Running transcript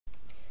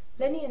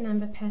Linear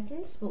number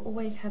patterns will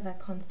always have a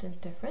constant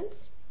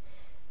difference.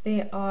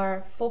 There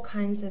are 4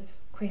 kinds of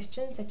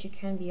questions that you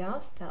can be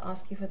asked. They'll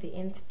ask you for the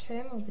nth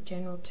term or the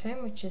general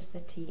term, which is the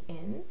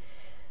Tn.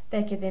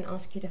 They could then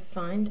ask you to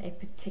find a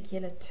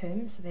particular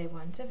term, so they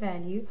want a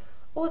value,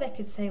 or they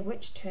could say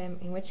which term,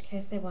 in which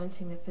case they're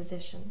wanting the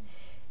position.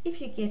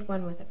 If you get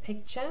one with a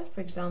picture,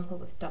 for example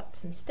with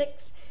dots and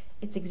sticks,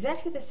 it's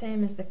exactly the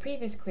same as the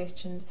previous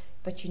questions,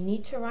 but you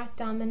need to write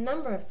down the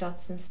number of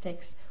dots and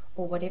sticks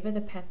or whatever the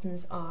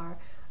patterns are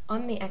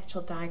on the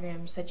actual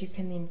diagram so that you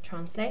can then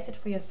translate it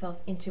for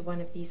yourself into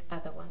one of these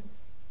other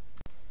ones.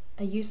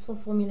 A useful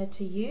formula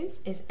to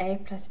use is a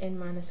plus n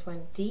minus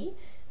 1d,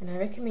 and I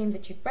recommend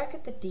that you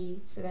bracket the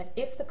d so that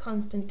if the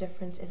constant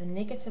difference is a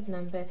negative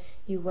number,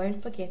 you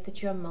won't forget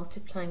that you are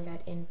multiplying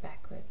that n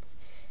backwards.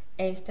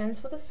 A stands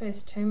for the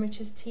first term,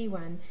 which is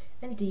t1,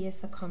 and d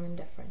is the common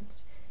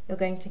difference. You're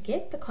going to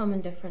get the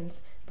common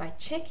difference by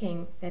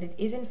checking that it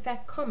is in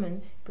fact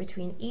common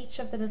between each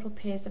of the little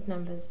pairs of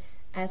numbers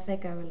as they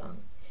go along.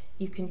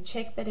 You can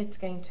check that it's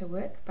going to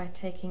work by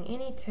taking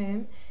any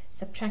term,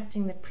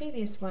 subtracting the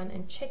previous one,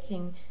 and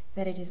checking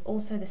that it is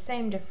also the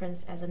same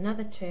difference as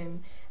another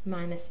term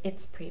minus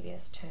its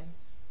previous term.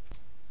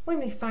 When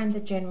we find the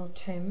general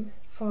term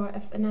for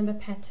a number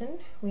pattern,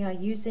 we are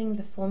using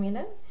the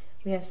formula.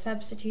 We are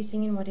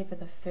substituting in whatever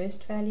the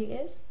first value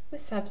is, we're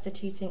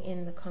substituting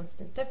in the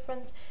constant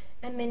difference,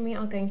 and then we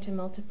are going to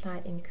multiply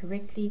it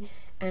incorrectly.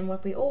 And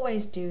what we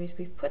always do is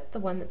we put the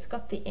one that's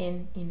got the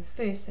n in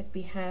first, that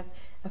we have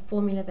a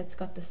formula that's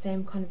got the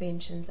same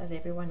conventions as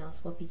everyone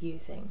else will be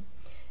using.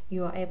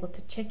 You are able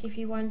to check if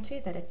you want to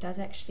that it does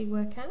actually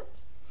work out.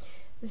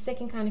 The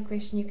second kind of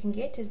question you can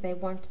get is they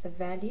want the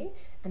value,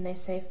 and they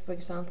say, for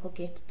example,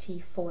 get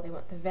t4. They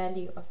want the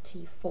value of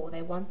t4.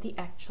 They want the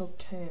actual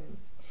term.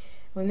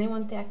 When they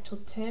want the actual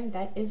term,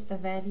 that is the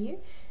value,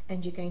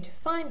 and you're going to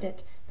find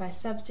it by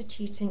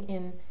substituting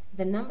in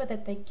the number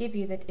that they give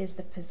you that is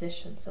the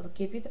position. So they'll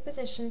give you the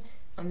position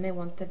and they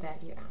want the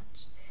value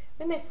out.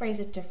 When they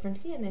phrase it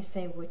differently and they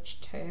say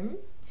which term,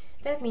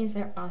 that means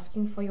they're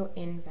asking for your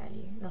n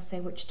value. They'll say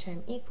which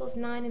term equals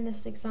 9 in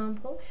this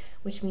example,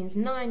 which means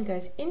 9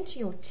 goes into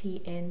your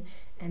Tn,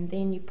 and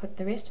then you put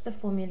the rest of the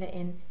formula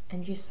in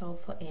and you solve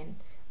for n.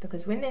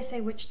 Because when they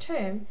say which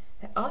term,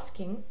 they're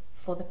asking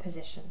for the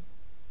position.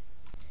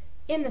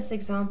 In this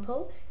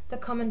example, the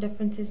common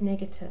difference is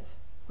negative,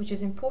 which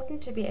is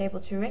important to be able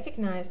to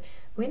recognize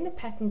when the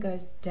pattern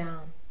goes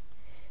down.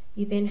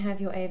 You then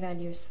have your a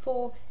value as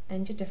 4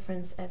 and your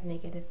difference as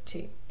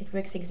 -2. It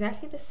works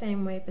exactly the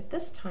same way, but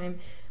this time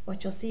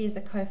what you'll see is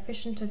the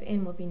coefficient of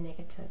n will be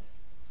negative.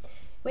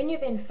 When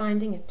you're then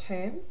finding a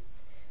term,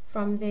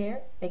 from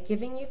there they're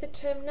giving you the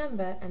term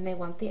number and they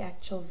want the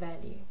actual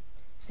value.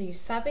 So you're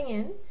subbing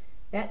in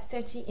that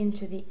 30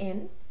 into the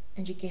n,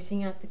 and you're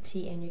getting out the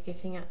Tn, you're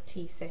getting out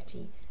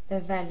T30,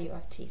 the value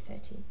of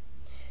T30.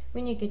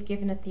 When you get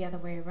given it the other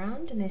way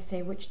around and they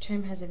say which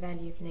term has a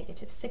value of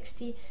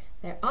 -60,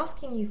 they're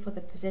asking you for the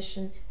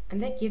position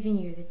and they're giving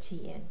you the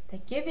Tn.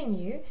 They're giving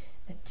you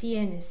that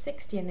Tn is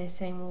 60 and they're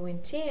saying, well, when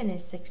Tn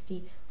is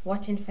 60,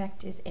 what in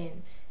fact is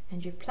n?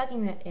 And you're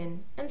plugging that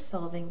in and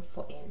solving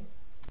for n.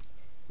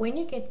 When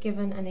you get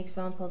given an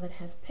example that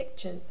has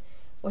pictures,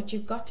 what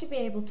you've got to be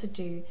able to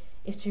do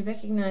is to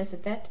recognize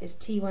that that is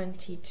T1,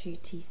 T2,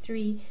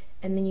 T3,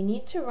 and then you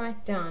need to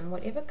write down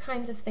whatever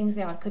kinds of things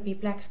they are. It could be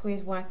black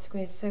squares, white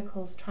squares,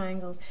 circles,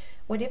 triangles,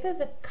 whatever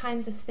the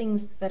kinds of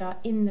things that are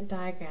in the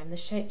diagram, the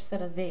shapes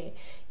that are there.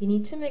 You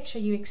need to make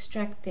sure you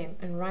extract them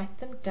and write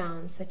them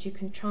down so that you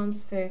can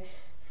transfer,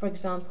 for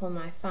example,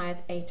 my 5,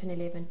 8, and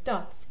 11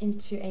 dots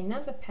into a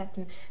number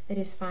pattern that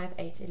is 5,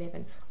 8,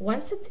 11.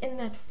 Once it's in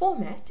that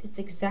format, it's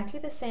exactly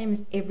the same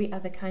as every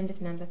other kind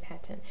of number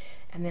pattern.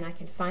 And then I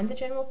can find the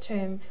general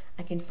term,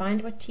 I can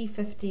find what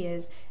T50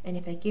 is, and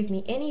if they give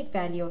me any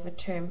value of a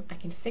term, I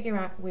can figure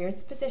out where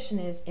its position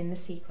is in the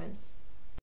sequence.